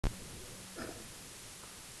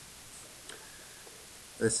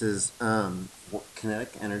This is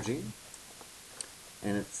kinetic energy,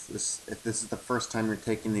 and if this is the first time you're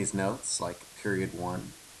taking these notes, like period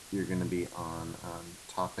 1, you're going to be on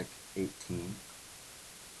topic 18,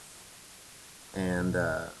 and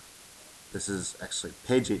this is actually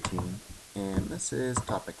page 18, and this is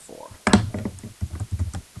topic 4.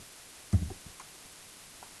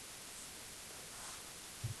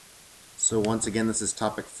 So once again, this is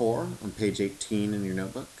topic 4 on page 18 in your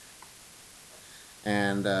notebook.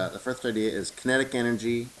 And the first idea is kinetic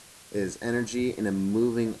energy is energy in a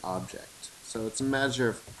moving object. So it's a measure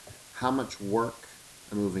of how much work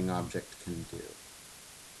a moving object can do,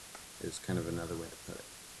 is kind of another way to put it.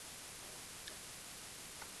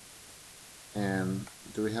 And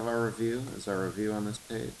do we have our review? Is our review on this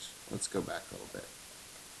page? Let's go back a little bit.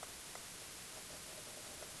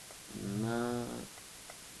 No.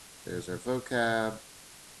 There's our vocab.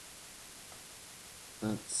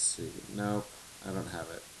 Let's see. Nope, I don't have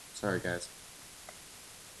it. Sorry, guys.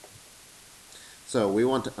 So we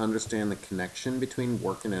want to understand the connection between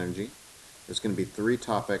work and energy. There's going to be 3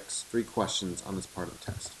 topics, 3 questions on this part of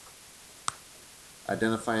the test.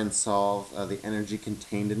 Identify and solve the energy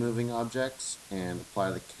contained in moving objects, and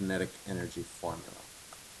apply the kinetic energy formula.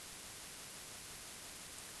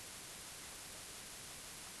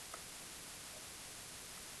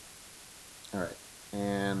 Alright,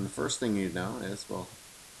 and the first thing you need to know is, well,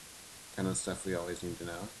 kind of the stuff we always need to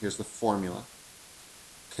know. Here's the formula.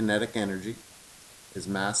 Kinetic energy is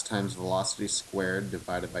mass times velocity squared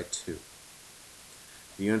divided by 2.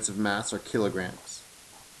 The units of mass are kilograms.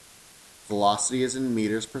 Velocity is in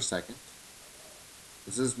meters per second.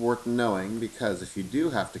 This is worth knowing because if you do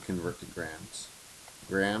have to convert to grams,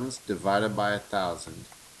 grams divided by 1,000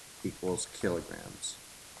 equals kilograms.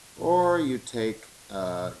 Or you take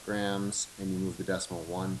grams and you move the decimal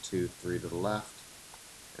 1, 2, 3 to the left,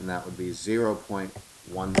 and that would be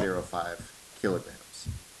 0.105 kilograms.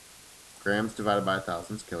 Grams divided by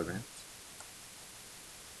 1,000 is kilograms.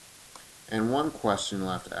 And one question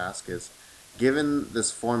you'll have to ask is, given this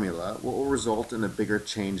formula, what will result in a bigger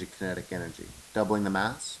change in kinetic energy? Doubling the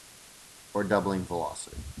mass or doubling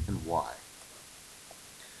velocity, and why?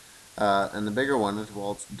 And the bigger one is,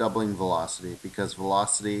 well, it's doubling velocity because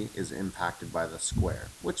velocity is impacted by the square,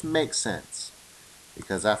 which makes sense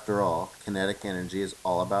because after all, kinetic energy is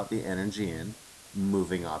all about the energy in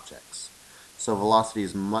moving objects. So velocity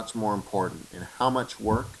is much more important in how much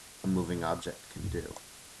work a moving object can do.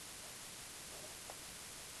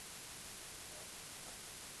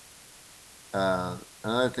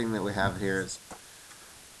 Another thing that we have here is,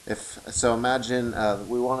 imagine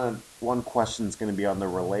one question is going to be on the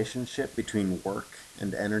relationship between work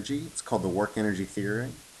and energy. It's called the work energy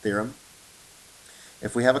theorem.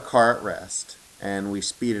 If we have a car at rest and we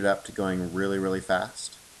speed it up to going really, really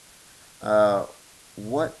fast,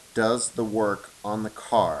 what does the work on the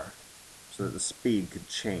car so that the speed could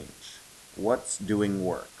change? What's doing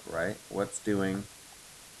work, right? What's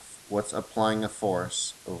applying a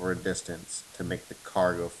force over a distance to make the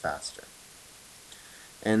car go faster?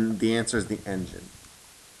 And the answer is the engine.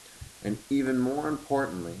 And even more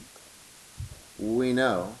importantly, we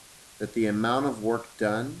know that the amount of work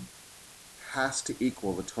done has to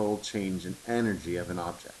equal the total change in energy of an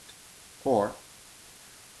object. Or,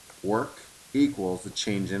 work equals the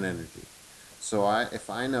change in energy. So if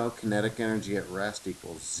I know kinetic energy at rest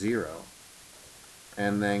equals 0,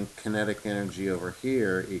 and then kinetic energy over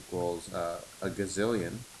here equals a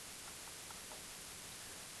gazillion,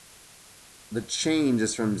 the change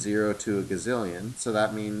is from 0 to a gazillion, so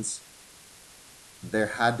that means there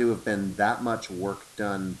had to have been that much work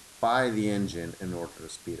done by the engine in order to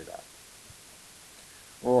speed it up.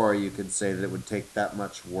 Or you could say that it would take that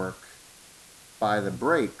much work by the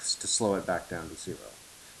brakes to slow it back down to 0.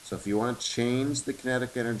 So if you want to change the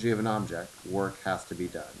kinetic energy of an object, work has to be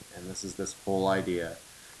done. And this is this whole idea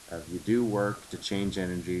of you do work to change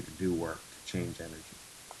energy, to do work to change energy.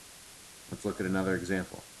 Let's look at another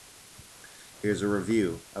example. Here's a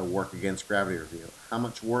review, a work against gravity review. How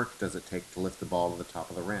much work does it take to lift the ball to the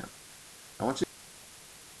top of the ramp? I want you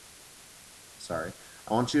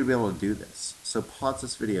to be able to do this. So pause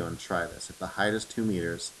this video and try this. If the height is 2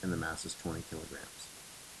 meters and the mass is 20 kilograms.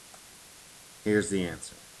 Here's the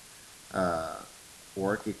answer.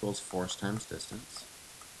 Work equals force times distance.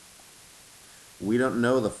 We don't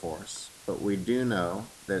know the force, but we do know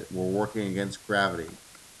that we're working against gravity,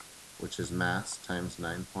 which is mass times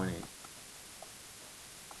 9.8.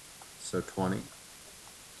 So 20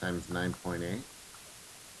 times 9.8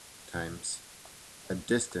 times a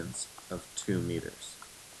distance of 2 meters,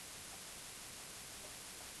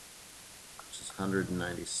 which is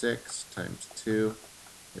 196 times 2,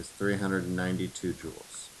 is 392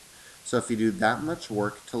 joules. So if you do that much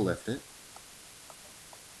work to lift it,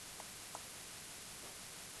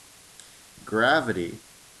 gravity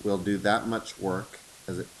will do that much work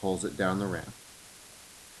as it pulls it down the ramp.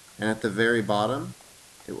 And at the very bottom,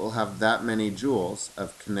 it will have that many joules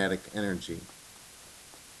of kinetic energy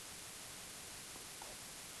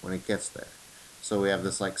when it gets there. So we have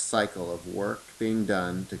this like cycle of work being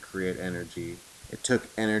done to create energy. It took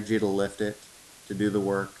energy to lift it, to do the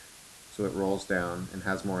work, so it rolls down and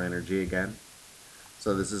has more energy again.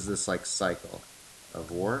 So this is this like cycle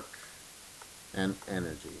of work and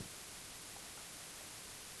energy.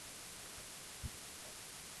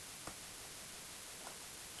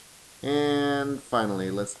 And finally,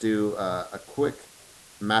 let's do a quick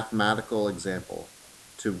mathematical example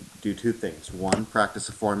to do two things. One, practice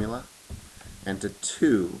a formula, and to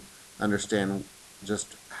two, understand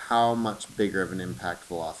just how much bigger of an impact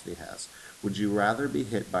velocity has. Would you rather be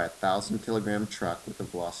hit by a 1,000-kilogram truck with a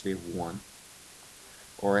velocity of 1,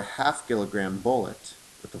 or a half-kilogram bullet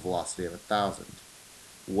with a velocity of 1,000?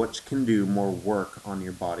 Which can do more work on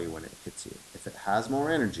your body when it hits you? If it has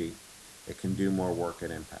more energy, it can do more work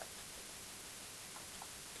at impact.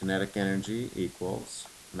 Kinetic energy equals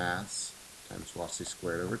mass times velocity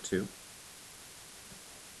squared over 2.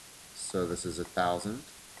 So this is 1,000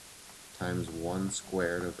 times 1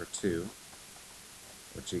 squared over 2,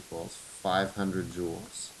 which equals 500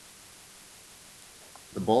 joules.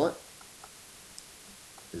 The bullet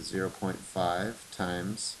is 0.5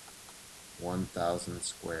 times 1,000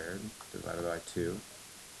 squared divided by 2.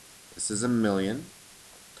 This is 1,000,000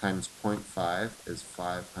 times 0.5 is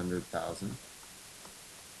 500,000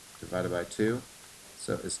 divided by 2.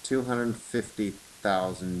 So it's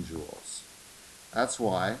 250,000 joules. That's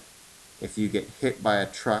why if you get hit by a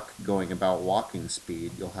truck going about walking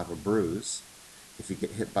speed, you'll have a bruise. If you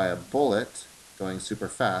get hit by a bullet going super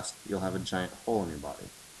fast, you'll have a giant hole in your body.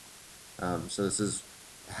 So this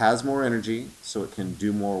has more energy, so it can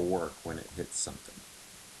do more work when it hits something.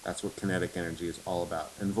 That's what kinetic energy is all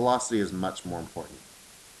about. And velocity is much more important.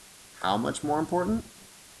 How much more important?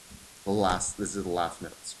 This is the last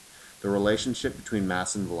notes. The relationship between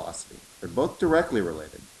mass and velocity. They're both directly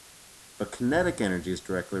related, but kinetic energy is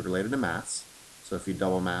directly related to mass. So if you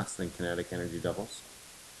double mass, then kinetic energy doubles.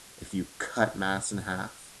 If you cut mass in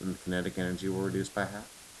half, then kinetic energy will reduce by half.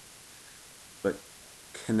 But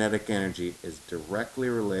kinetic energy is directly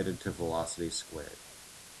related to velocity squared.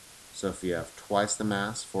 So if you have twice the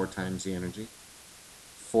mass, 4 times the energy,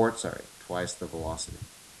 twice the velocity.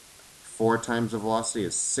 4 times the velocity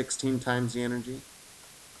is 16 times the energy.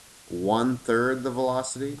 1/3 the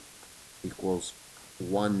velocity equals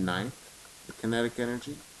 1/9 the kinetic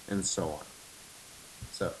energy, and so on.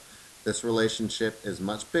 So this relationship is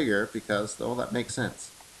much bigger because, well, that makes sense.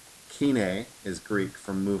 Kine is Greek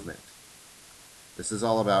for movement. This is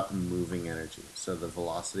all about moving energy. So the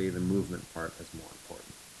velocity, the movement part is more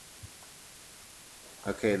important.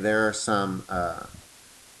 Okay, there are some,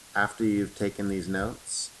 after you've taken these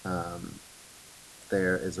notes,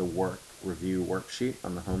 there is a review worksheet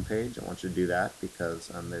on the home page. I want you to do that because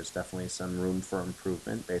there's definitely some room for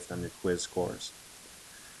improvement based on your quiz scores.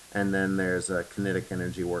 And then there's a kinetic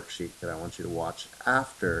energy worksheet that I want you to watch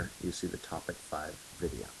after you see the topic 5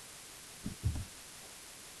 video.